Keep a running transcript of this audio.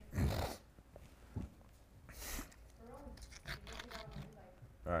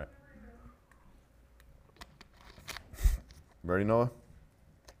All right. Ready, Noah?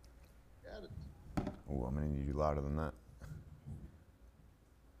 Got it. Oh, I'm gonna need you louder than that.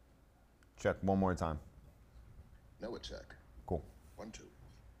 Check one more time. Noah check. Cool. 1, 2.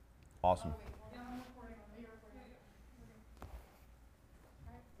 Awesome.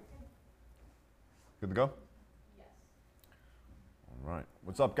 Good to go? Yes. All right.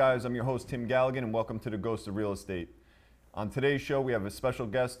 What's up, guys? I'm your host, Tim Galligan, and welcome to the Ghost of Real Estate. On today's show, we have a special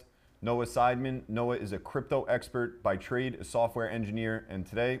guest, Noah Seidman. Noah is a crypto expert by trade, a software engineer, and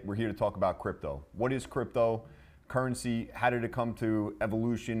today we're here to talk about crypto. What is crypto? Currency, how did it come to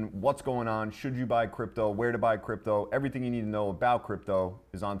evolution? What's going on? Should you buy crypto? Where to buy crypto? Everything you need to know about crypto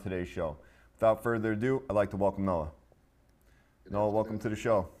is on today's show. Without further ado, I'd like to welcome Noah. Noah, welcome to the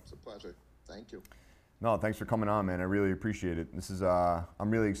show. It's a pleasure. Thank you. No, thanks for coming on, man. I really appreciate it. This is I'm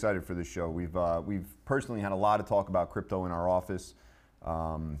really excited for this show. We've personally had a lot of talk about crypto in our office.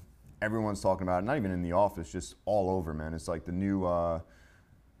 Everyone's talking about it, not even in the office, just all over, man. It's like the new, I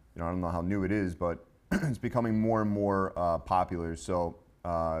don't know how new it is, but it's becoming more and more popular. So,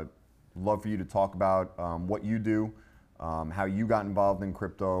 love for you to talk about what you do, how you got involved in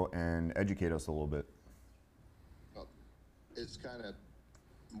crypto, and educate us a little bit. Well, it's kind of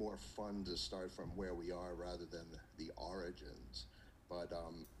more fun to start from where we are rather than the origins, but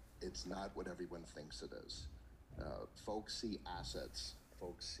it's not what everyone thinks it is. Folks see assets,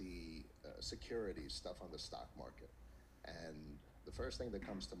 folks see securities, stuff on the stock market, and the first thing that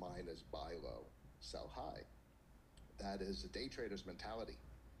comes to mind is buy low, sell high. That is a day trader's mentality.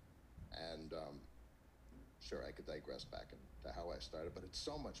 And sure, I could digress back into how I started, but it's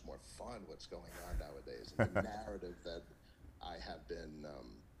so much more fun what's going on nowadays. And the narrative that I have been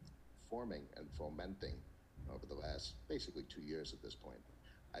forming and fomenting over the last basically 2 years at this point.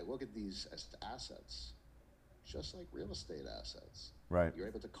 I look at these as assets, just like real estate assets. Right. You're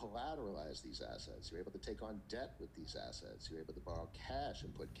able to collateralize these assets. You're able to take on debt with these assets. You're able to borrow cash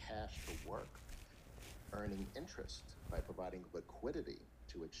and put cash to work, earning interest by providing liquidity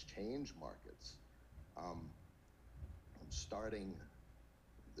to exchange markets. I'm starting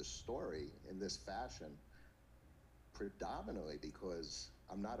the story in this fashion predominantly because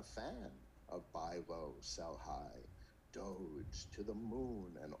I'm not a fan of buy low, sell high, Doge, to the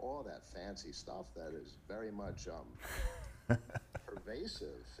moon, and all that fancy stuff that is very much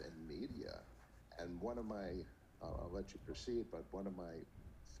pervasive in media. And one of my, I'll let you proceed, but one of my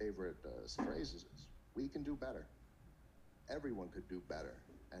favorite phrases is, we can do better. Everyone could do better.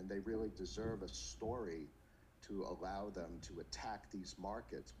 And they really deserve a story to allow them to attack these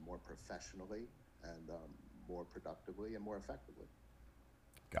markets more professionally and more productively and more effectively.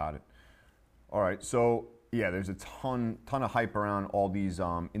 Got it. All right. So yeah, there's a ton of hype around all these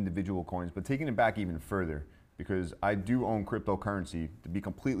individual coins, but taking it back even further, because I do own cryptocurrency. To be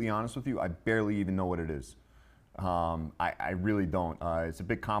completely honest with you, I barely even know what it is. I really don't. It's a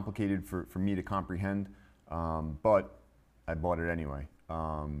bit complicated for me to comprehend, but I bought it anyway.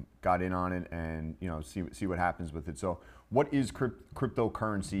 Got in on it, and see what happens with it. So, what is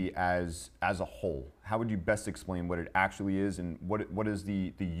cryptocurrency as a whole? How would you best explain what it actually is, and what is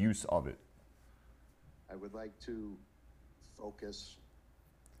the use of it? I would like to focus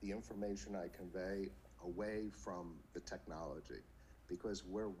the information I convey away from the technology, because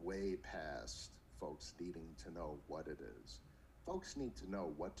we're way past folks needing to know what it is. Folks need to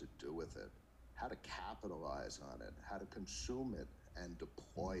know what to do with it, how to capitalize on it, how to consume it and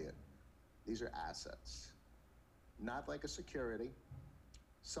deploy it. These are assets, not like a security,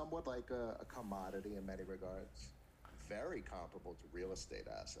 somewhat like a commodity in many regards, very comparable to real estate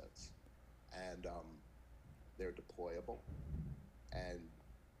assets. And they're deployable, and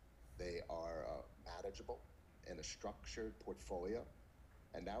they are manageable in a structured portfolio.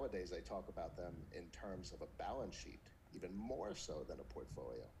 And nowadays I talk about them in terms of a balance sheet, even more so than a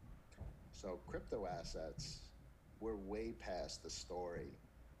portfolio. So crypto assets, we're way past the story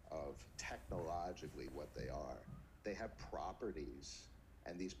of technologically what they are. They have properties,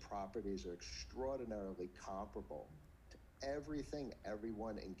 and these properties are extraordinarily comparable to everything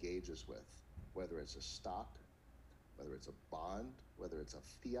everyone engages with, whether it's a stock, whether it's a bond, whether it's a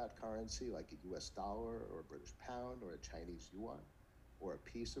fiat currency like a US dollar or a British pound or a Chinese yuan, or a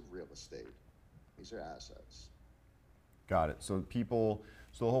piece of real estate. These are assets. Got it. So the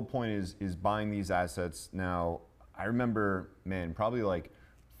whole point is buying these assets. Now, I remember, man, probably like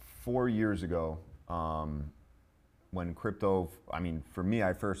 4 years ago, when crypto, for me,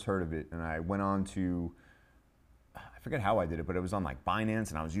 I first heard of it, and I went on to, I forget how I did it, but it was on like Binance,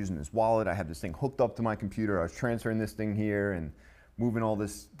 and I was using this wallet. I had this thing hooked up to my computer. I was transferring this thing here and moving all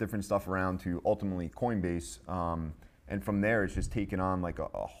this different stuff around to ultimately Coinbase. and from there it's just taken on like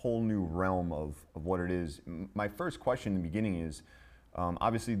a whole new realm of what it is. My first question in the beginning is,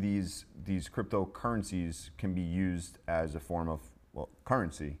 obviously these cryptocurrencies can be used as a form of, well,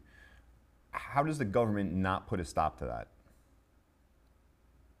 currency. How does the government not put a stop to that?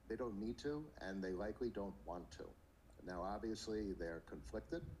 They don't need to, and they likely don't want to. Now, obviously, they're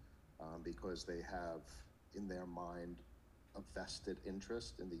conflicted because they have in their mind a vested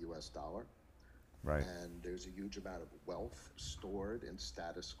interest in the US dollar. Right. And there's a huge amount of wealth stored in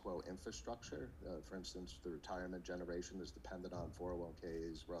status quo infrastructure. For instance, the retirement generation is dependent on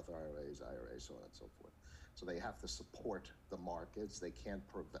 401ks, Roth IRAs, so on and so forth. So they have to support the markets. They can't.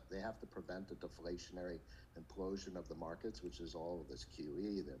 They have to prevent a deflationary implosion of the markets, which is all of this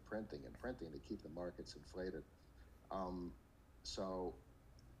QE. They're printing and printing to keep the markets inflated. So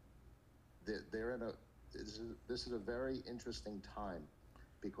they're in a. This is a very interesting time,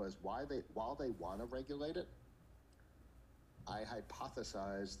 because while they want to regulate it, I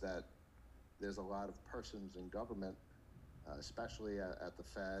hypothesize that there's a lot of persons in government, especially at the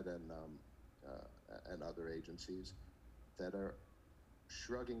Fed and other agencies, that are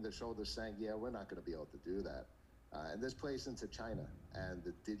shrugging their shoulders, saying, "Yeah, we're not going to be able to do that." And this plays into China and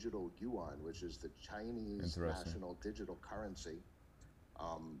the digital yuan, which is the Chinese national digital currency,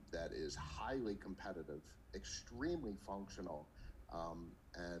 that is highly competitive, extremely functional,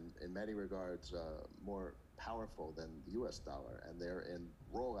 and in many regards more powerful than the US dollar. And they're in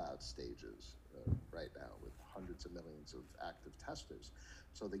rollout stages right now with hundreds of millions of active testers.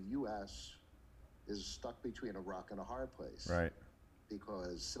 So the US is stuck between a rock and a hard place. Right.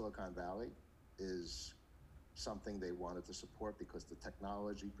 Because Silicon Valley is something they wanted to support because the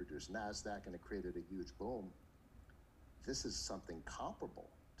technology produced NASDAQ and it created a huge boom. This is something comparable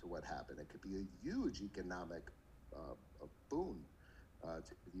to what happened. It could be a huge economic a boon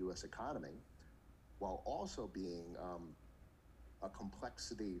to the U.S. economy, while also being a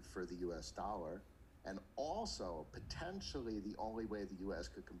complexity for the U.S. dollar, and also potentially the only way the U.S.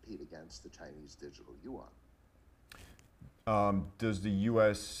 could compete against the Chinese digital yuan. Does the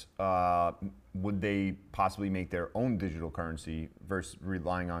U.S., would they possibly make their own digital currency versus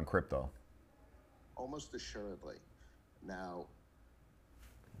relying on crypto? Almost assuredly. Now,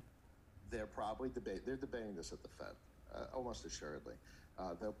 they're debating this at the Fed, almost assuredly.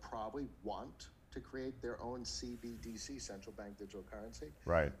 They'll probably want to create their own CBDC, central bank digital currency.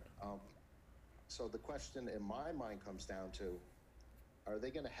 Right. So the question in my mind comes down to, are they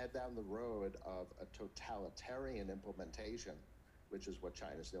going to head down the road of a totalitarian implementation, which is what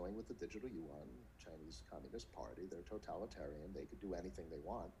China's doing with the digital yuan, Chinese Communist Party? They're totalitarian. They could do anything they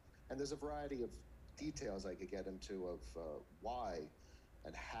want. And there's a variety of details I could get into of why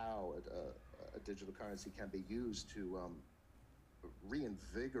and how a digital currency can be used to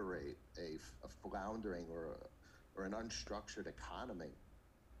reinvigorate a floundering or an unstructured economy.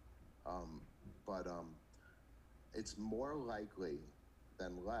 But it's more likely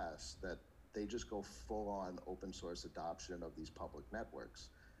than less that they just go full-on open source adoption of these public networks,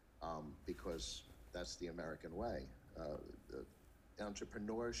 because that's the American way. The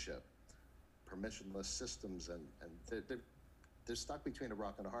entrepreneurship, permissionless systems, and they're stuck between a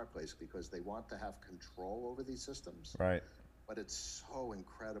rock and a hard place because they want to have control over these systems. Right. But it's so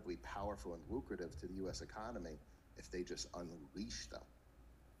incredibly powerful and lucrative to the U.S. economy if they just unleash them.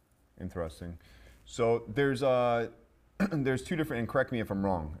 Interesting. So there's there's two different, and correct me if I'm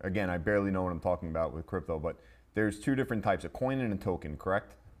wrong. Again, I barely know what I'm talking about with crypto, but there's two different types, a coin and a token,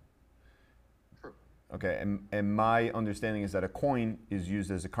 correct? True. Okay, and my understanding is that a coin is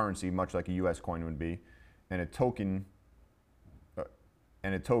used as a currency, much like a U.S. coin would be, and a token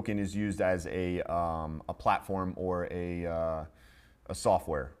is used as a platform or a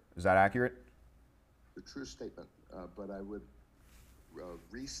software. Is that accurate? The true statement, but I would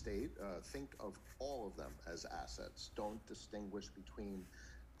restate, think of all of them as assets. Don't distinguish between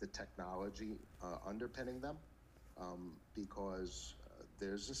the technology underpinning them, because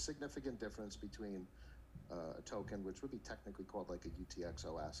there's a significant difference between a token, which would be technically called like a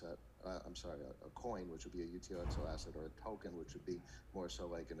UTXO asset. A coin, which would be a UTXO asset, or a token, which would be more so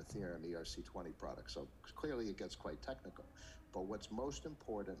like an Ethereum ERC20 product. So clearly it gets quite technical. But what's most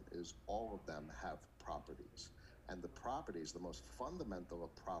important is all of them have properties. And the properties, the most fundamental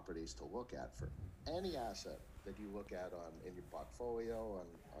of properties to look at for any asset that you look at in your portfolio,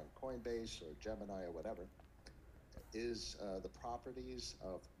 on Coinbase or Gemini or whatever, is the properties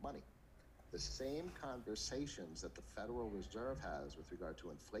of money. The same conversations that the Federal Reserve has with regard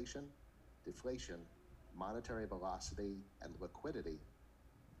to inflation, deflation, monetary velocity, and liquidity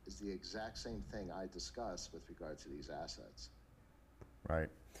is the exact same thing I discuss with regard to these assets. Right.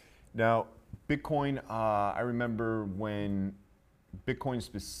 Now, Bitcoin, I remember when Bitcoin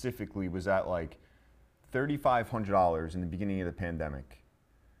specifically was at like $3,500 in the beginning of the pandemic.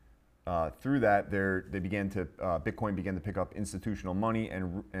 Through that, Bitcoin began to pick up institutional money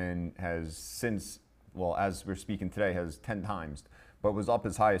and has since, well, as we're speaking today, has 10 times, but was up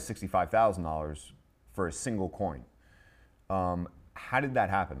as high as $65,000 for a single coin. How did that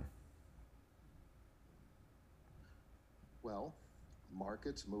happen? Well,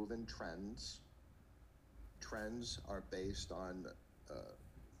 markets move in trends. Trends are based on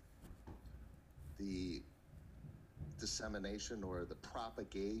the dissemination or the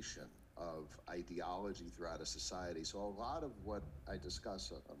propagation of ideology throughout a society. So a lot of what I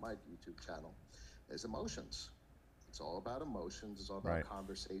discuss on my YouTube channel is emotions. It's all about emotions. It's all about Right.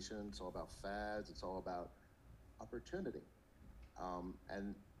 conversation. It's all about fads. It's all about opportunity.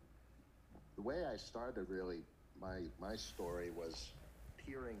 And the way I started really my story was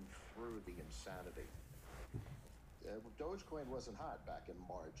peering through the insanity. Dogecoin wasn't hot back in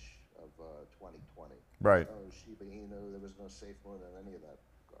March of 2020. Right. No Shiba Inu, there was no SafeMoon and any of that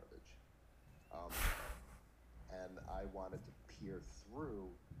garbage. And I wanted to peer through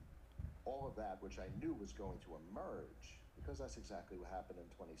all of that, which I knew was going to emerge, because that's exactly what happened in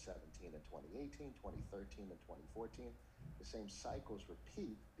 2017 and 2018, 2013 and 2014. The same cycles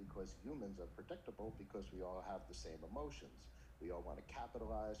repeat because humans are predictable, because we all have the same emotions. We all want to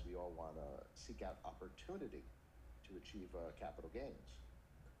capitalize. We all want to seek out opportunity to achieve capital gains.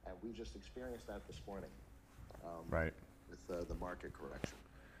 And we just experienced that this morning Right. with the market correction.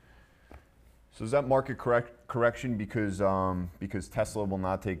 So is that market correction because Tesla will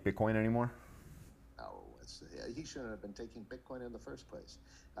not take Bitcoin anymore? Oh, he shouldn't have been taking Bitcoin in the first place.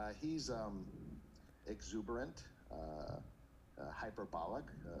 He's exuberant, hyperbolic.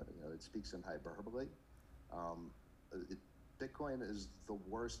 It speaks in hyperbole. Bitcoin is the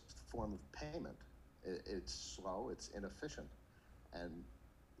worst form of payment. It's slow, it's inefficient, and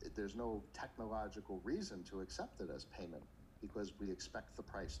there's no technological reason to accept it as payment, because we expect the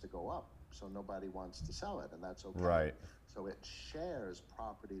price to go up, so nobody wants to sell it, and that's okay. Right. So it shares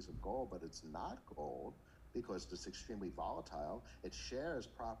properties of gold, but it's not gold because it's extremely volatile. It shares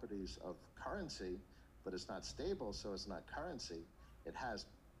properties of currency, but it's not stable, so it's not currency. It has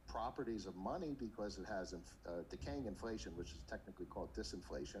properties of money because it has decaying inflation, which is technically called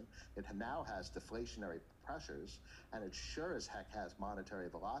disinflation. It now has deflationary pressures, and it sure as heck has monetary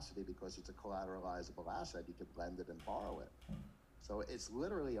velocity because it's a collateralizable asset. You can lend it and borrow it. So it's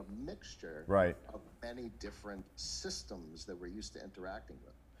literally a mixture Right. of many different systems that we're used to interacting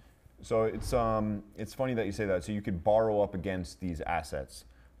with. So it's funny that you say that. So you could borrow up against these assets.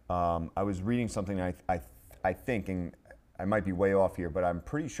 I was reading something. I think, and I might be way off here, but I'm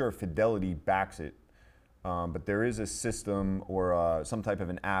pretty sure Fidelity backs it. But there is a system or some type of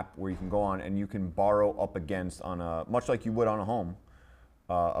an app where you can go on and you can borrow up against much like you would on a home,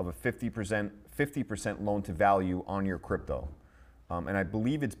 of a 50% loan to value on your crypto. And I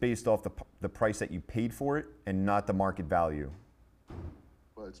believe it's based off the price that you paid for it and not the market value.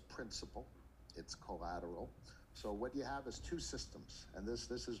 Well, it's principal, it's collateral. So what you have is two systems, and this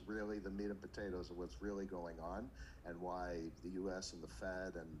is really the meat and potatoes of what's really going on, and why the U.S. and the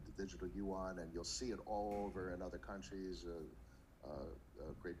Fed and the digital yuan, and you'll see it all over in other countries.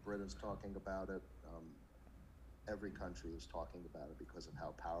 Great Britain's talking about it. Every country is talking about it because of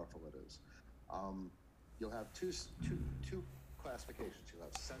how powerful it is. You'll have two classifications. You'll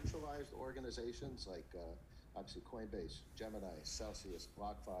have centralized organizations like obviously Coinbase, Gemini, Celsius,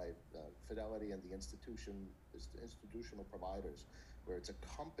 BlockFi, Fidelity, and the institutional providers, where it's a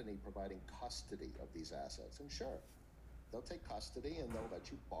company providing custody of these assets. And sure, they'll take custody and they'll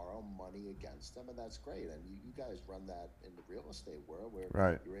let you borrow money against them, and that's great. And you guys run that in the real estate world, where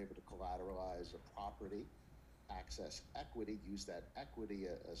Right. you're able to collateralize a property, access equity, use that equity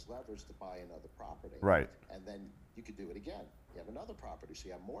as leverage to buy another property. Right. And then you could do it again. You have another property, so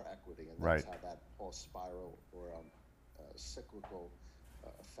you have more equity, and Right. that's how that whole spiral or cyclical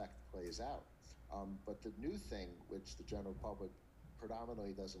effect plays out. But the new thing, which the general public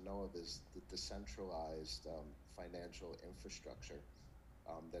predominantly doesn't know of, is the decentralized financial infrastructure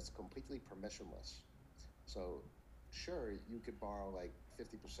that's completely permissionless. So sure, you could borrow like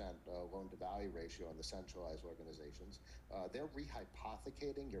 50% loan-to-value ratio on the centralized organizations. They're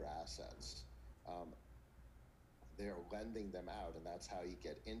rehypothecating your assets. They're lending them out, and that's how you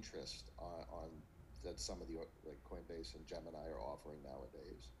get interest on that some of the like Coinbase and Gemini are offering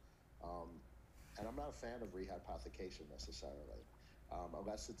nowadays. And I'm not a fan of rehypothecation necessarily,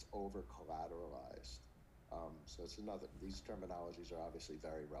 unless it's over-collateralized. So it's another, these terminologies are obviously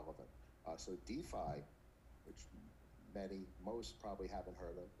very relevant. So DeFi, which most probably haven't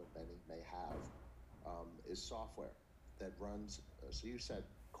heard of, but many may have, is software that runs, so you said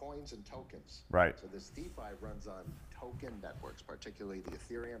coins and tokens. Right. So this DeFi runs on token networks, particularly the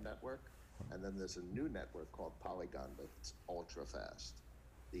Ethereum network. And then there's a new network called Polygon that's ultra fast.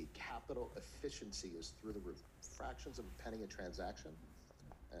 The capital efficiency is through the roof. Fractions of a penny a transaction.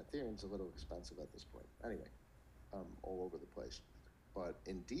 Ethereum's a little expensive at this point. Anyway, all over the place. But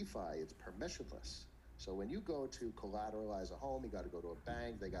in DeFi, it's permissionless. So when you go to collateralize a home, you got to go to a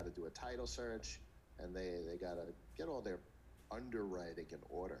bank, they got to do a title search, and they got to get all their underwriting in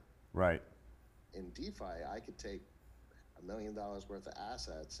order. Right. In DeFi, I could take $1 million worth of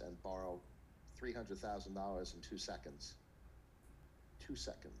assets and borrow $300,000 in 2 seconds. 2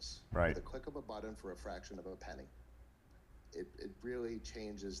 seconds. Right. With a click of a button for a fraction of a penny. It really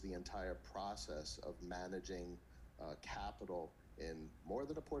changes the entire process of managing capital in more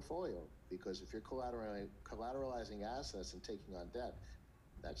than a portfolio, because if you're collateralizing assets and taking on debt,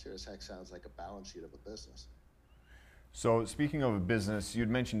 that sure as heck sounds like a balance sheet of a business. So speaking of a business, you'd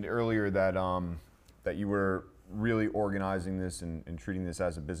mentioned earlier that that you were really organizing this and treating this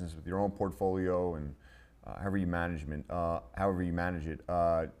as a business with your own portfolio and however you manage it.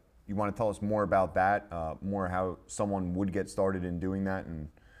 You want to tell us more about that, more how someone would get started in doing that and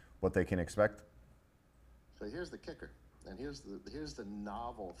what they can expect? So here's the kicker, and here's the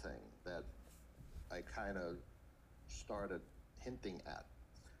novel thing that I kind of started hinting at.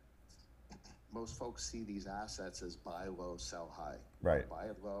 Most folks see these assets as buy low, sell high. Right. Buy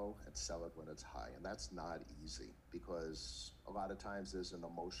it low and sell it when it's high. And that's not easy, because a lot of times there's an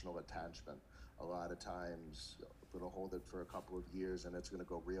emotional attachment. A lot of times I'm going to hold it for a couple of years and it's going to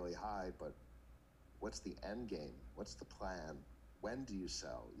go really high, but what's the end game? What's the plan? When do you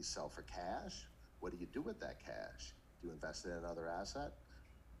sell? You sell for cash? What do you do with that cash? Do you invest in another asset?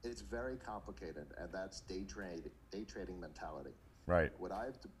 It's very complicated, and that's day trading mentality. Right. What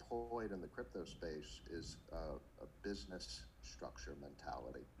I've deployed in the crypto space is a business structure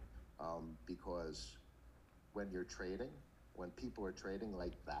mentality, because when you're trading, when people are trading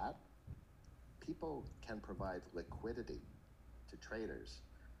like that, people can provide liquidity to traders.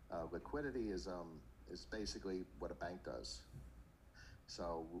 Liquidity is basically what a bank does.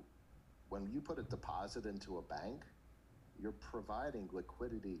 So when you put a deposit into a bank, you're providing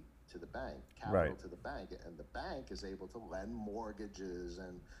liquidity to the bank, capital Right. to the bank, and the bank is able to lend mortgages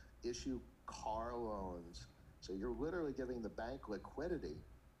and issue car loans. So you're literally giving the bank liquidity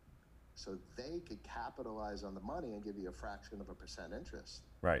so they could capitalize on the money and give you a fraction of a percent interest.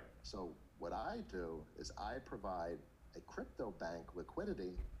 Right. So what I do is I provide a crypto bank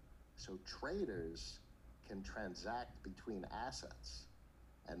liquidity so traders can transact between assets,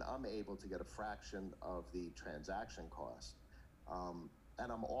 and I'm able to get a fraction of the transaction cost.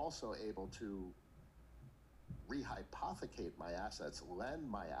 And I'm also able to rehypothecate my assets, lend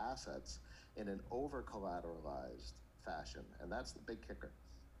my assets in an over-collateralized fashion. And that's the big kicker.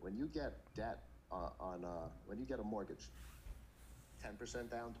 When you get debt when you get a mortgage,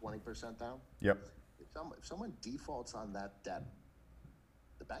 10% down, 20% down. Yep. If someone defaults on that debt,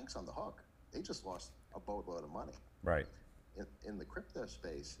 the bank's on the hook. They just lost a boatload of money. Right. In the crypto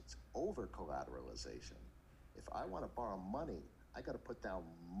space, it's over-collateralization. If I want to borrow money, I got to put down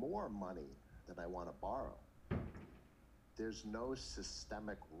more money than I want to borrow. There's no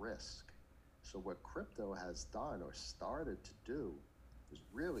systemic risk. So what crypto has done or started to do is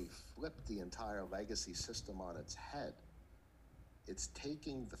really flip the entire legacy system on its head. It's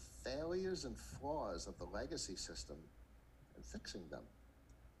taking the failures and flaws of the legacy system and fixing them.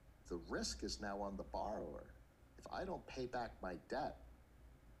 The risk is now on the borrower. If I don't pay back my debt,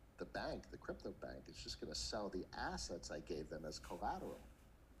 the bank, the crypto bank, is just going to sell the assets I gave them as collateral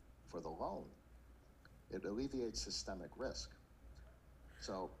for the loan. It alleviates systemic risk.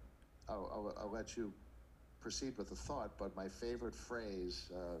 So I'll let you proceed with the thought, but my favorite phrase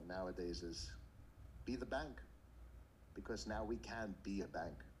nowadays is be the bank, because now we can be a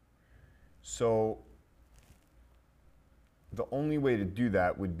bank. So the only way to do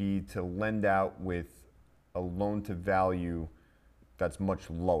that would be to lend out with a loan to value that's much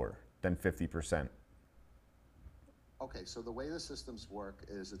lower than 50%. Okay, so the way the systems work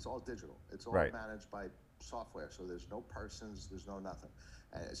is it's all digital. It's all Right. managed by software, so there's no persons, there's no nothing.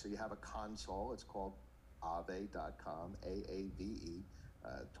 So you have a console, it's called Aave.com, AAVE,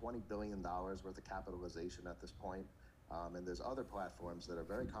 $20 billion worth of capitalization at this point. And there's other platforms that are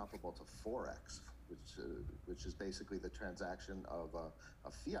very comparable to Forex, which is basically the transaction of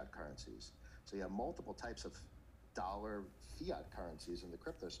fiat currencies. So you have multiple types of dollar fiat currencies in the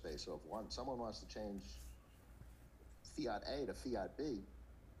crypto space. So if someone wants to change fiat A to fiat B,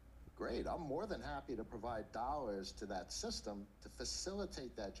 great. I'm more than happy to provide dollars to that system to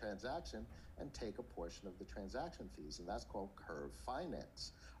facilitate that transaction and take a portion of the transaction fees. And that's called curve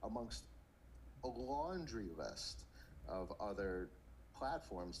finance, amongst a laundry list of other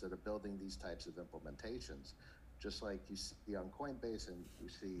platforms that are building these types of implementations. Just like you see on Coinbase and you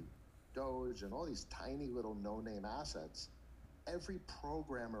see Doge and all these tiny little no-name assets, every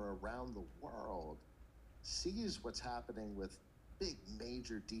programmer around the world sees what's happening with big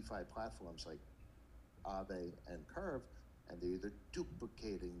major DeFi platforms like Aave and Curve, and they're either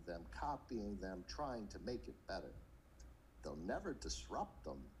duplicating them, copying them, trying to make it better. They'll never disrupt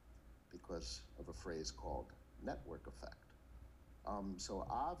them because of a phrase called network effect. So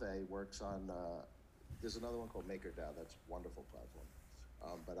Aave works on, there's another one called MakerDAO, that's a wonderful platform.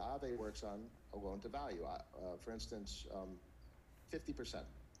 But Aave works on a loan to value. For instance, 50%.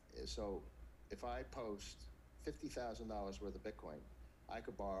 So if I post $50,000 worth of Bitcoin, I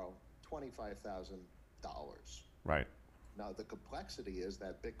could borrow $25,000. Right. Now, the complexity is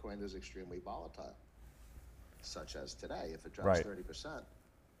that Bitcoin is extremely volatile, such as today. If it drops 30%,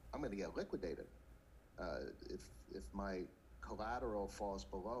 I'm going to get liquidated. If my collateral falls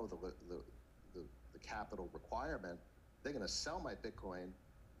below the capital requirement, they're going to sell my Bitcoin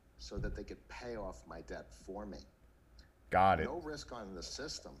so that they could pay off my debt for me. Got it. No risk on the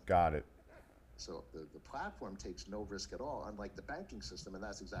system. Got it. So the platform takes no risk at all, unlike the banking system, and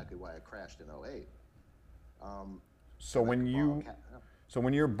that's exactly why it crashed in '08. So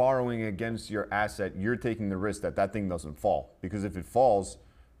when you're borrowing against your asset, you're taking the risk that that thing doesn't fall, because if it falls,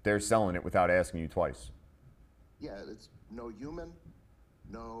 they're selling it without asking you twice. Yeah, it's no human,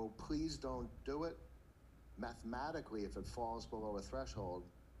 no please don't do it. Mathematically, if it falls below a threshold,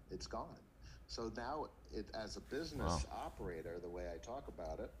 it's gone. So now, as a business operator, the way I talk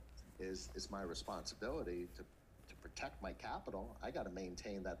about it is my responsibility to protect my capital. I got to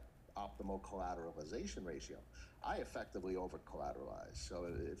maintain that optimal collateralization ratio. I effectively over collateralize. So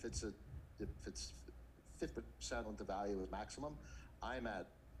if it's 50% of the value is maximum, I'm at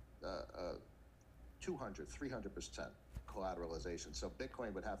 200, 300% collateralization. So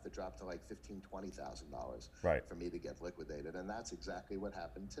Bitcoin would have to drop to like $15,000, $20,000 for me to get liquidated. And that's exactly what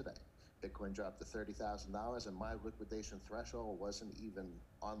happened today. Bitcoin dropped to $30,000 and my liquidation threshold wasn't even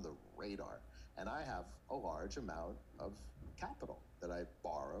on the radar. And I have a large amount of capital that I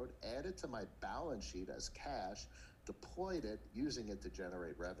borrowed, added to my balance sheet as cash, deployed it, using it to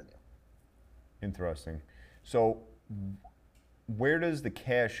generate revenue. Interesting. So where does the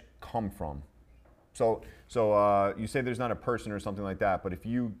cash come from? So you say there's not a person or something like that, but if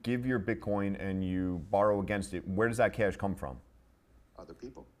you give your Bitcoin and you borrow against it, where does that cash come from? Other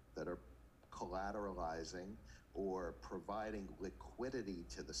people that are collateralizing or providing liquidity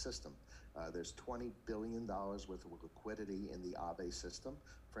to the system. There's $20 billion worth of liquidity in the Aave system.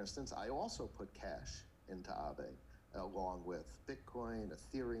 For instance, I also put cash into Aave along with Bitcoin,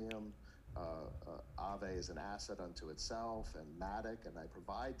 Ethereum. Aave is an asset unto itself, and Matic, and I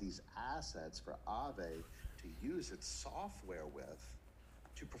provide these assets for Aave to use its software with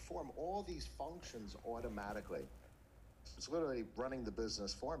to perform all these functions automatically. It's literally running the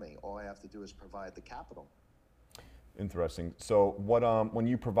business for me. All I have to do is provide the capital. Interesting. So what when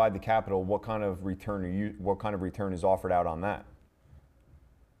you provide the capital, what kind of return is offered out on that?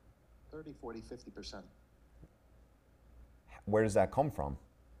 30, 40, 50%. Where does that come from?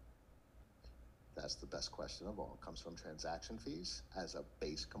 That's the best question of all. It comes from transaction fees as a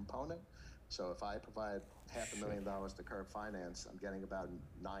base component. So if I provide $500,000 to Curve Finance, I'm getting about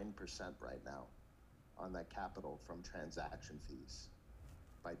 9% right now on that capital from transaction fees.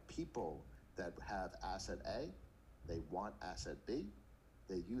 By people that have asset A, they want asset B,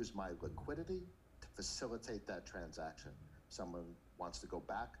 they use my liquidity to facilitate that transaction. Someone wants to go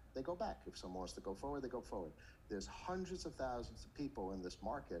back, they go back. If someone wants to go forward, they go forward. There's hundreds of thousands of people in this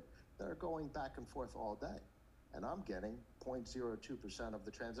market that are going back and forth all day. And I'm getting 0.02% of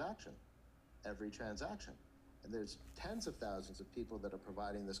the transaction, every transaction. And there's tens of thousands of people that are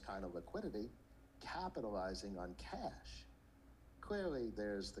providing this kind of liquidity, capitalizing on cash. Clearly,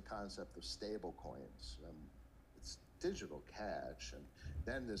 there's the concept of stable coins. It's digital cash. And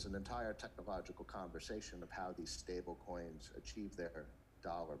then there's an entire technological conversation of how these stable coins achieve their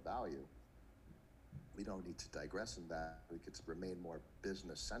dollar value. We don't need to digress in that. We could remain more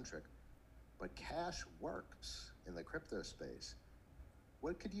business-centric. But cash works in the crypto space.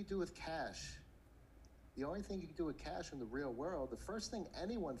 What could you do with cash? The only thing you can do with cash in the real world, the first thing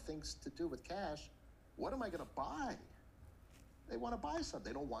anyone thinks to do with cash, what am I going to buy? They want to buy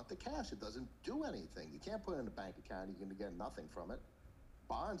something. They don't want the cash. It doesn't do anything. You can't put it in a bank account. You're going to get nothing from it.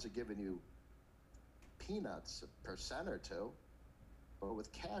 Bonds are giving you peanuts, a percent or two. But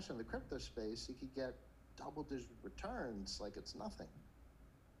with cash in the crypto space, you could get double-digit returns like it's nothing.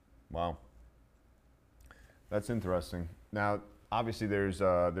 Wow. That's interesting. Now, obviously, there's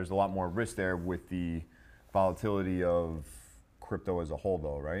a lot more risk there with the volatility of crypto as a whole,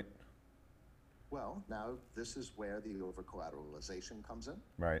 though, right? Well, now this is where the over-collateralization comes in.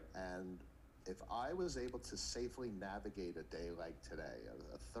 Right. And if I was able to safely navigate a day like today,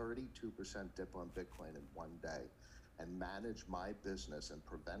 a 32% dip on Bitcoin in one day, and manage my business and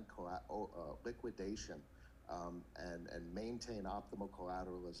prevent liquidation, and maintain optimal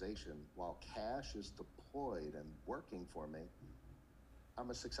collateralization while cash is deployed and working for me, I'm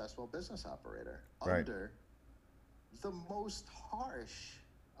a successful business operator under the most harsh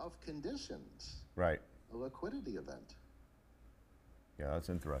of conditions. Right. A liquidity event. Yeah, that's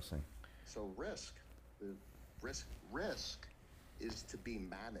interesting. So the risk is to be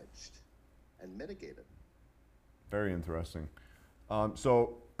managed and mitigated. Very interesting.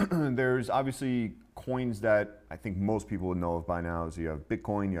 So there's obviously coins that I think most people would know of by now. So you have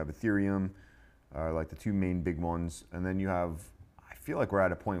Bitcoin, you have Ethereum, like the two main big ones. And then you have, I feel like we're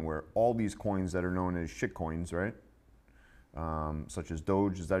at a point where all these coins that are known as shit coins, right? Such as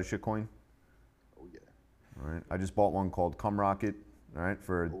Doge, is that a shit coin? Oh yeah. All right. I just bought one called Cumrocket, all right,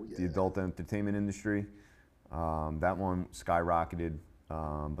 for the adult entertainment industry. That one skyrocketed,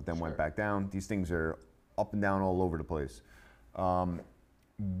 but then went back down. These things are up and down all over the place.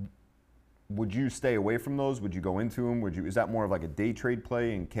 Would you stay away from those? Would you go into them? Is that more of like a day trade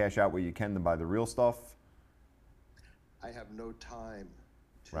play and cash out what you can to buy the real stuff? I have no time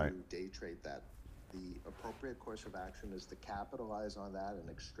to day trade that. The appropriate course of action is to capitalize on that and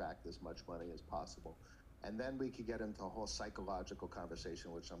extract as much money as possible. And then we could get into a whole psychological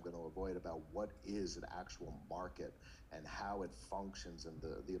conversation, which I'm going to avoid, about what is an actual market and how it functions, and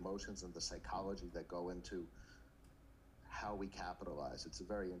the emotions and the psychology that go into how we capitalize. It's a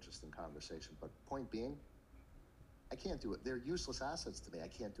very interesting conversation. But point being, I can't do it. They're useless assets to me. I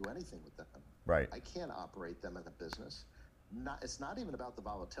can't do anything with them. Right. I can't operate them in a business. It's not even about the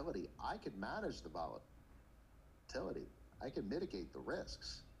volatility. I could manage the volatility. I can mitigate the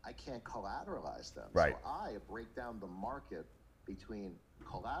risks. I can't collateralize them. Right. So I break down the market between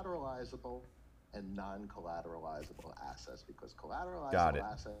collateralizable and non-collateralizable assets, because collateralizable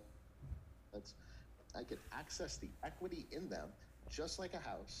assets, I can access the equity in them just like a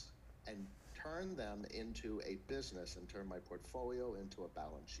house and turn them into a business and turn my portfolio into a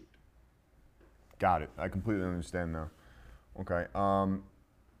balance sheet. Got it. I completely understand now. Okay.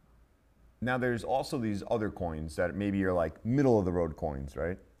 Now there's also these other coins that maybe are like middle of the road coins,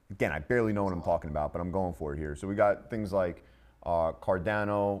 right? Again, I barely know what I'm talking about, but I'm going for it here. So we got things like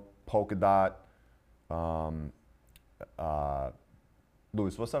Cardano, Polkadot,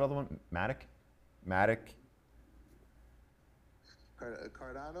 Louis, what's that other one? Matic?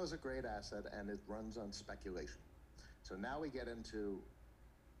 Cardano is a great asset, and it runs on speculation. So now we get into,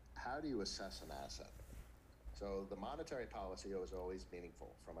 how do you assess an asset? So the monetary policy is always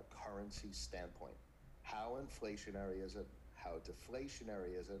meaningful from a currency standpoint. How inflationary is it? How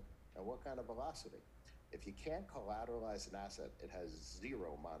deflationary is it? And what kind of velocity? If you can't collateralize an asset, it has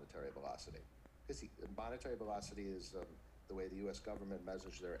zero monetary velocity. Because monetary velocity is the way the U.S. government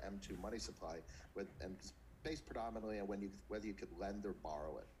measures their M2 money supply, and it's based predominantly on whether you could lend or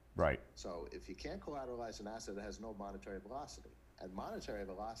borrow it. Right. So if you can't collateralize an asset, it has no monetary velocity. And monetary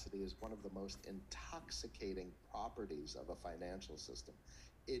velocity is one of the most intoxicating properties of a financial system.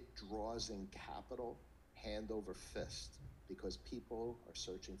 It draws in capital hand over fist because people are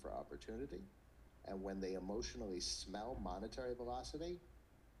searching for opportunity. And when they emotionally smell monetary velocity,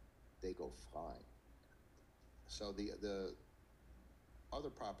 they go flying. So the other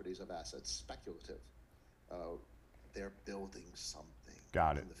properties of assets, speculative. They're building something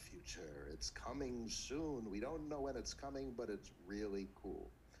in the future. It's coming soon. We don't know when it's coming, but it's really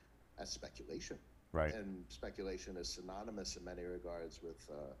cool. That's speculation. Right. And speculation is synonymous in many regards with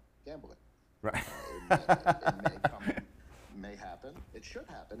gambling. Right. It may happen. It should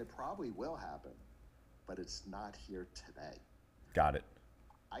happen. It probably will happen, but it's not here today. Got it.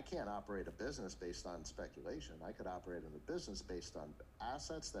 I can't operate a business based on speculation. I could operate in a business based on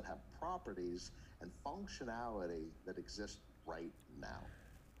assets that have properties and functionality that exist right now.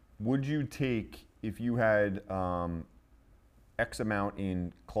 Would you take, if you had X amount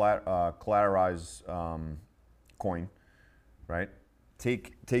in collateralized coin, right?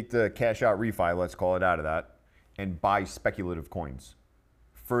 Take the cash out refi, let's call it, out of that, and buy speculative coins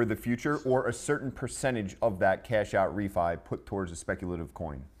for the future, or a certain percentage of that cash out refi put towards a speculative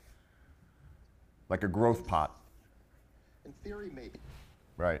coin, like a growth pot? In theory, maybe.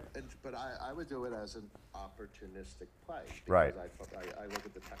 Right. But I would do it as an opportunistic play because Right. I look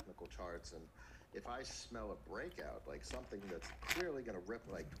at the technical charts, and if I smell a breakout, like something that's clearly going to rip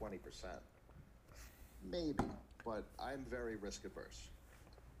like 20%, maybe, but I'm very risk averse.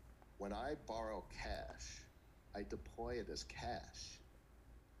 When I borrow cash, I deploy it as cash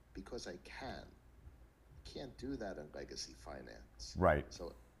because I can. Can't do that in legacy finance. Right.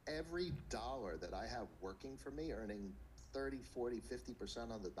 So every dollar that I have working for me, earning 30, 40,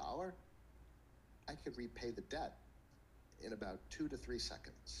 50% on the dollar, I could repay the debt in about 2 to 3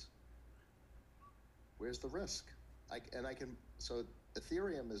 seconds. Where's the risk? So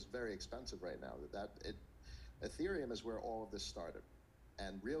Ethereum is very expensive right now. Ethereum is where all of this started,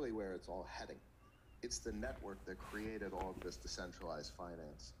 and really where it's all heading. It's the network that created all of this decentralized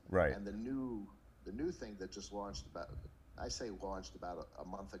finance. Right. And the new thing that just launched about a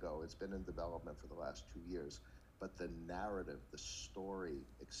month ago. It's been in development for the last 2 years, but the narrative, the story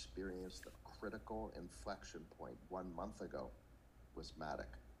experienced a critical inflection point 1 month ago was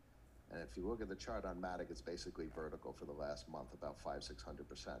Matic. And if you look at the chart on Matic, it's basically vertical for the last month, about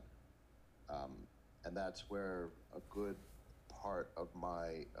 500-600%. And that's where a good part of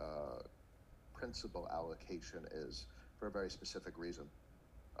my principal allocation is, for a very specific reason.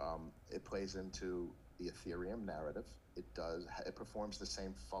 It plays into the Ethereum narrative. It performs the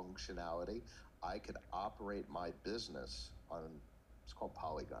same functionality. I could operate my business on, it's called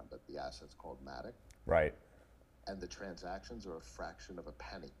Polygon, but the asset's called Matic. Right. And the transactions are a fraction of a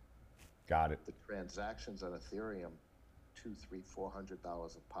penny. Got it. The transactions on Ethereum, $200, $300,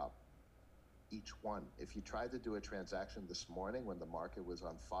 $400 a pop. Each one. If you tried to do a transaction this morning when the market was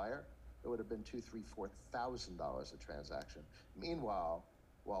on fire, it would have been $2,000, $3,000, $4,000 a transaction. Meanwhile,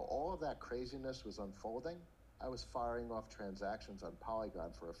 while all of that craziness was unfolding, I was firing off transactions on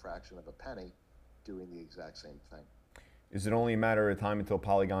Polygon for a fraction of a penny, doing the exact same thing. Is it only a matter of time until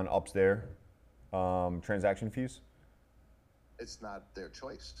Polygon ups their transaction fees? It's not their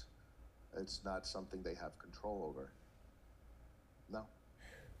choice. It's not something they have control over. No.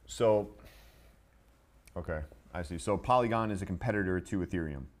 So, okay, I see. So Polygon is a competitor to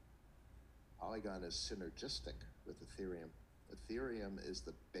Ethereum. Polygon is synergistic with Ethereum. Ethereum is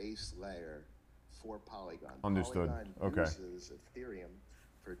the base layer for Polygon. Understood. Polygon Okay. uses Ethereum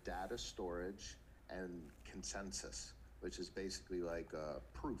for data storage and consensus, which is basically like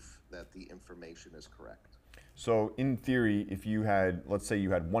proof that the information is correct. So in theory, if you had, let's say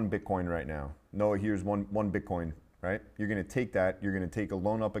you had 1 Bitcoin right now. Noah, here's one Bitcoin, right? You're going to take that, you're going to take a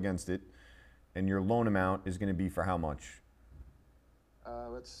loan up against it, and your loan amount is going to be for how much?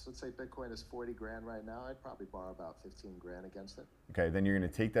 Let's say Bitcoin is 40 grand right now. I'd probably borrow about 15 grand against it. Okay, then you're going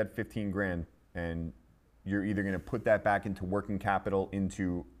to take that 15 grand and you're either going to put that back into working capital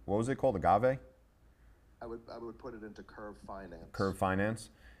into, what was it called, Agave? I would put it into Curve Finance. Curve Finance,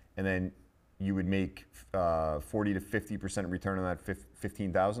 and then you would make 40 to 50% return on that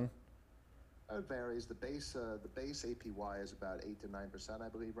 15,000? It varies. The base APY is about 8 to 9%, I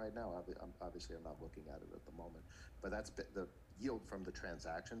believe, right now. Obviously, I'm not looking at it at the moment, but that's the yield from the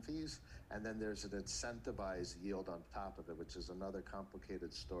transaction fees, and then there's an incentivized yield on top of it, which is another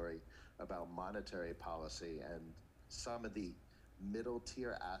complicated story about monetary policy and some of the middle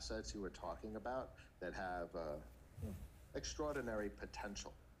tier assets you were talking about that have extraordinary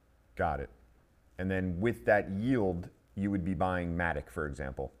potential. Got it. And then with that yield, you would be buying Matic, for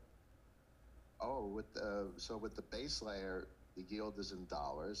example. Oh, so with the base layer, the yield is in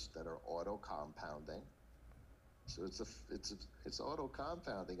dollars that are auto compounding. So it's auto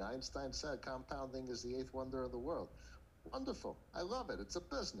compounding. Einstein said compounding is the 8th wonder of the world. Wonderful. I love it. It's a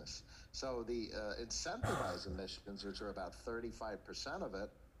business. So the incentivized emissions, which are about 35% of it,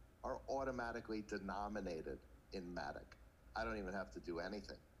 are automatically denominated in Matic. I don't even have to do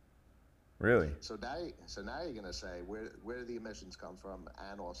anything. Really? So now you're going to say, where do the emissions come from?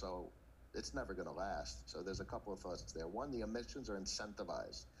 And also, it's never going to last. So there's a couple of thoughts there. One, the emissions are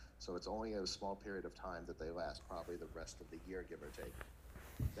incentivized. So it's only a small period of time that they last, probably the rest of the year, give or take.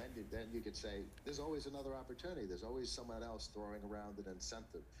 Then you could say, there's always another opportunity. There's always someone else throwing around an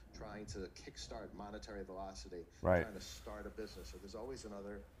incentive, trying to kickstart monetary velocity, right, trying to start a business. So there's always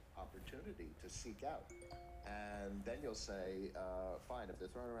another opportunity to seek out. And then you'll say, fine, if they're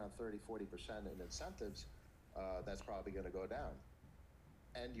throwing around 30, 40% in incentives, that's probably going to go down.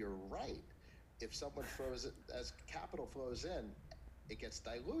 And you're right. If someone throws it, as capital flows in, it gets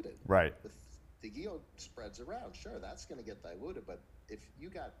diluted. Right. The yield spreads around. Sure, that's going to get diluted. But if you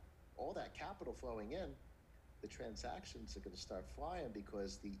got all that capital flowing in, the transactions are going to start flying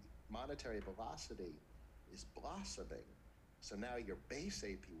because the monetary velocity is blossoming. So now your base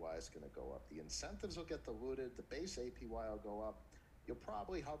APY is going to go up. The incentives will get diluted. The base APY will go up. you'll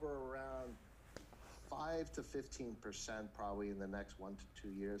probably hover around 5 to 15% probably in the next 1 to 2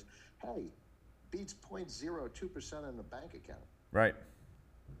 years. Hey, beats 0.02% in the bank account. Right.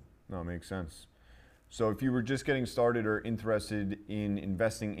 No, it makes sense. So if you were just getting started or interested in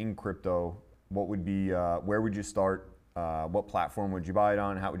investing in crypto, what would be, where would you start? What platform would you buy it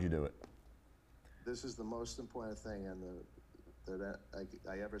on? How would you do it? This is the most important thing, and that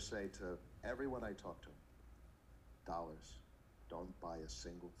I ever say to everyone I talk to: dollars. Don't buy a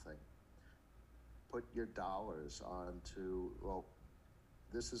single thing. Put your dollars onto, well,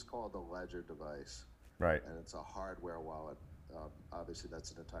 this is called a ledger device. Right. And it's a hardware wallet. Obviously,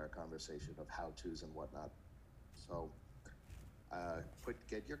 that's an entire conversation of how-tos and whatnot. So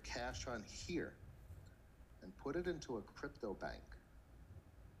get your cash on here and put it into a crypto bank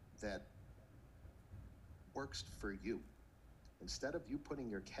that works for you. Instead of you putting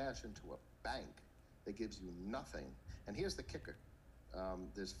your cash into a bank that gives you nothing, and here's the kicker.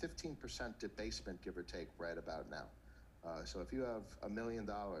 There's 15% debasement, give or take, right about now. So if you have $1 million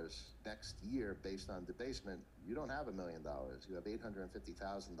next year based on debasement, you don't have $1 million. You have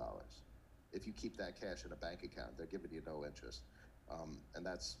 $850,000. If you keep that cash in a bank account, they're giving you no interest. And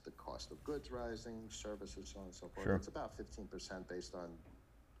that's the cost of goods rising, services, so on and so forth. Sure. It's about 15% based on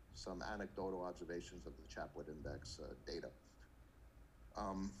some anecdotal observations of the Chapwood Index data.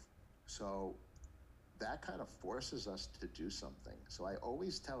 So that kind of forces us to do something. So I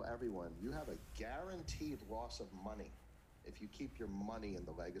always tell everyone, you have a guaranteed loss of money if you keep your money in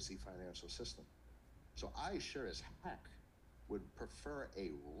the legacy financial system. So I sure as heck would prefer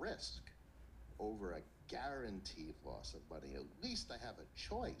a risk over a guaranteed loss of money. At least I have a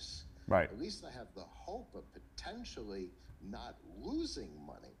choice. Right. At least I have the hope of potentially not losing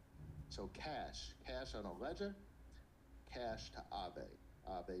money. So cash on a ledger, cash to Aave.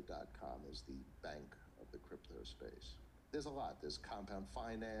 Aave.com is the bank of the crypto space. There's a lot. There's compound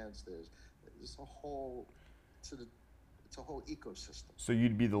finance. There's a whole, it's a whole ecosystem. So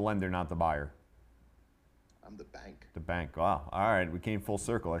you'd be the lender, not the buyer. I'm the bank. The bank. Wow. All right. We came full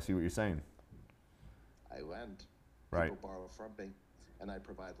circle. I see what you're saying. I lend. Right. People borrow from me, and I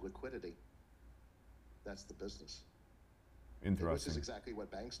provide liquidity. That's the business. Interesting. Which is exactly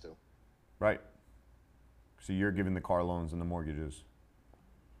what banks do. Right. So you're giving the car loans and the mortgages.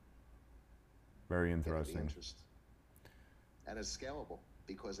 Very interesting. The interest. And it's scalable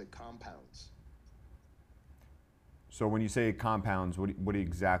because it compounds. So when you say it compounds, what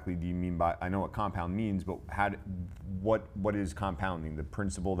exactly do you mean by? I know what compound means, but what is compounding? The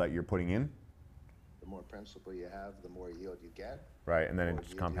principal that you're putting in? The more principal you have, the more yield you get. Right, and then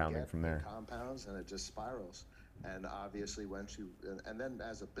it's compounding from there. It compounds and it just spirals. And obviously, and then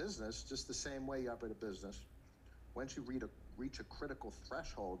as a business, just the same way you operate a business, once you reach a critical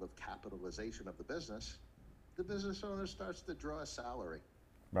threshold of capitalization of the business owner starts to draw a salary.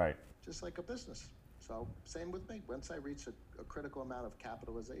 Right. Just like a business. So same with me. Once I reach a critical amount of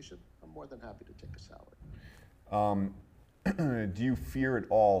capitalization, I'm more than happy to take a salary. Do you fear at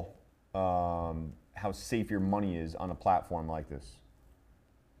all how safe your money is on a platform like this?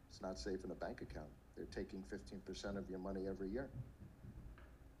 It's not safe in a bank account. They're taking 15% of your money every year.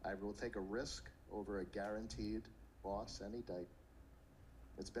 I will take a risk over a guaranteed loss any day.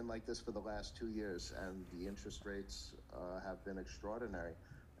 It's been like this for the last 2 years, and the interest rates have been extraordinary,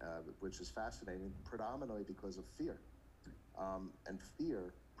 which is fascinating, predominantly because of fear. And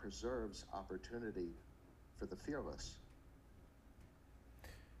fear preserves opportunity for the fearless.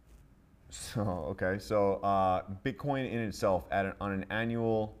 So, okay, so Bitcoin in itself on an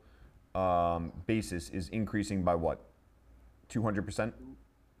annual basis is increasing by what? 200%?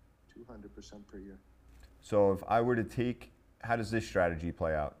 200% per year. So if I were to take, how does this strategy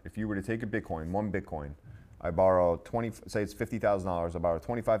play out? If you were to take one Bitcoin, I borrow say it's $50,000, I borrow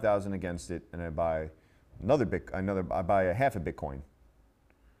 25,000 against it, and I buy I buy a half a Bitcoin.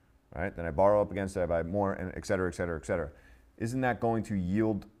 Right? Then I borrow up against it, I buy more, and et cetera, et cetera, et cetera. Isn't that going to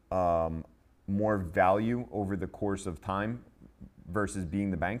yield more value over the course of time versus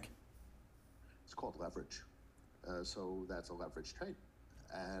being the bank? It's called leverage. So that's a leverage trade.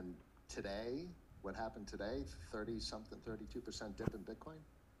 And today, what happened today, 30-something, 32% dip in Bitcoin,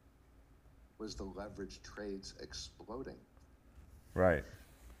 was the leverage trades exploding. Right.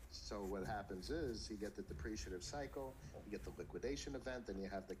 So what happens is you get the depreciative cycle, you get the liquidation event, then you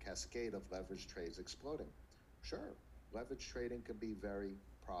have the cascade of leverage trades exploding. Sure, leverage trading can be very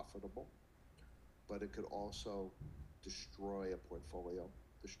profitable, but it could also destroy a portfolio,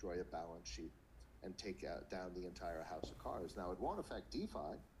 destroy a balance sheet, and take down the entire house of cards. Now, it won't affect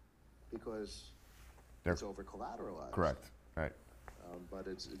DeFi because it's over-collateralized. Correct, right. But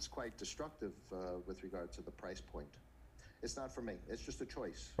it's quite destructive with regard to the price point. it's not for me. It's just a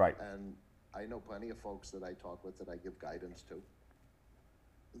choice. Right. And I know plenty of folks that I talk with that I give guidance to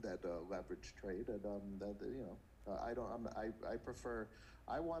that leverage trade, and that you know, I prefer.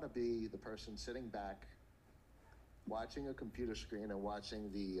 I want to be the person sitting back, watching a computer screen and watching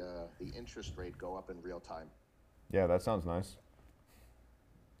the interest rate go up in real time. Yeah, that sounds nice.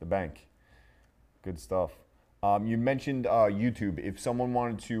 The bank. Good stuff. You mentioned YouTube. If someone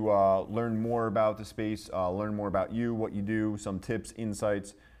wanted to learn more about the space, learn more about you, what you do, some tips,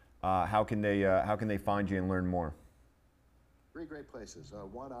 insights, how can they find you and learn more? Three great places.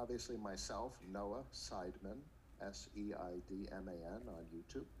 One, obviously, myself, Noah Seidman, Seidman on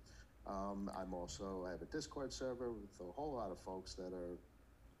YouTube. I have a Discord server with a whole lot of folks that are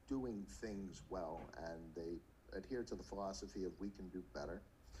doing things well, and they adhere to the philosophy of we can do better.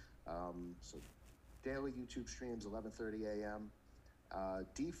 So daily YouTube streams, 11:30 a.m.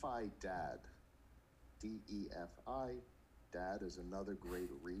 DeFi Dad, DEFI Dad is another great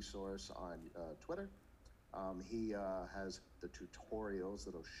resource on Twitter. He has the tutorials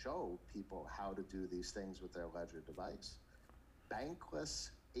that'll show people how to do these things with their Ledger device. Bankless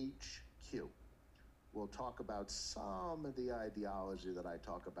HQ. We'll talk about some of the ideology that I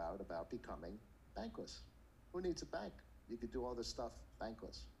talk about becoming bankless. Who needs a bank? You could do all this stuff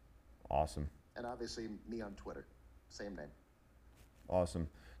bankless. Awesome. And obviously me on Twitter, same name. Awesome.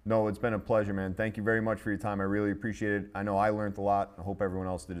 No, it's been a pleasure, man. Thank you very much for your time. I really appreciate it. I know I learned a lot. I hope everyone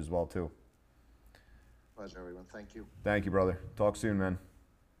else did as well, too. Pleasure, everyone. Thank you. Thank you, brother. Talk soon, man.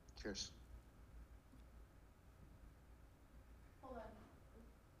 Cheers. Hold on. I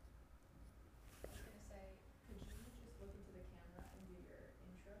was gonna say, could you just look into the camera and do your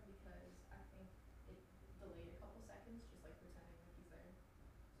intro, because I think it delayed a couple seconds, just like pretending like he's there.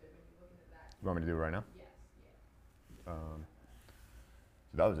 So when you look into that. You want me to do it right now? Yes, yeah.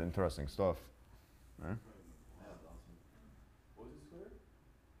 That was interesting stuff. Right?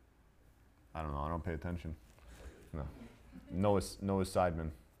 I don't know. I don't pay attention. No. Noah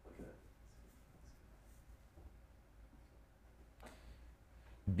Seidman.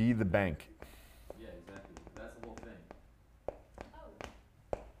 Be the bank. Yeah, exactly. That's the whole thing.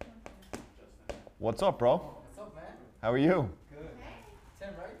 Oh. What's up, bro? What's up, man? How are you? Good. Tim,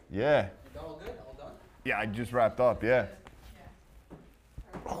 right? Yeah. You all good? All done? Yeah, I just wrapped up. Yeah.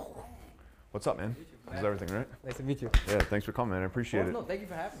 Yeah. What's up, man? Is everything right? Nice to meet you. Yeah. Thanks for coming, man. I appreciate it. No, thank you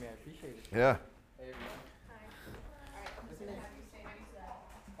for having me. I appreciate it. Yeah. Hey, everyone. Hi. Alright, I'm just gonna have you say next to that.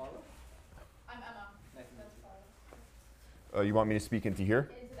 Paula? I'm Emma. Nice to meet That's you. Paula. You want me to speak into here?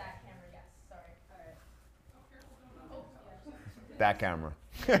 Into that camera, yes. Sorry. Alright. Oh, yeah. That camera.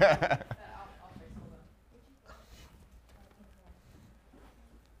 I'll fix, hold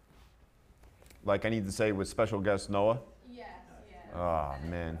on. Like I need to say with special guest Noah. Yes, yeah. Ah, And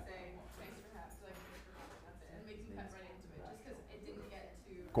then man. say, thanks for having, so like, that's it. And we can cut right into it, just because it didn't get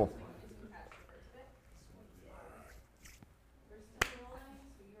to, Cool. like, it didn't catch the first bit. We're still rolling,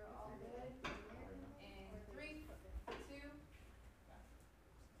 so you're all good. And 3, 2.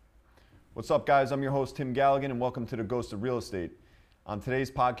 What's up, guys? I'm your host, Tim Galligan, and welcome to the Ghost of Real Estate. On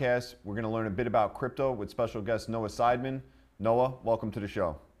today's podcast, we're going to learn a bit about crypto with special guest Noah Seidman. Noah, welcome to the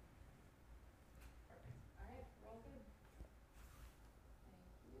show. Alright, roll good.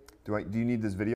 Thank you. Do you need this video?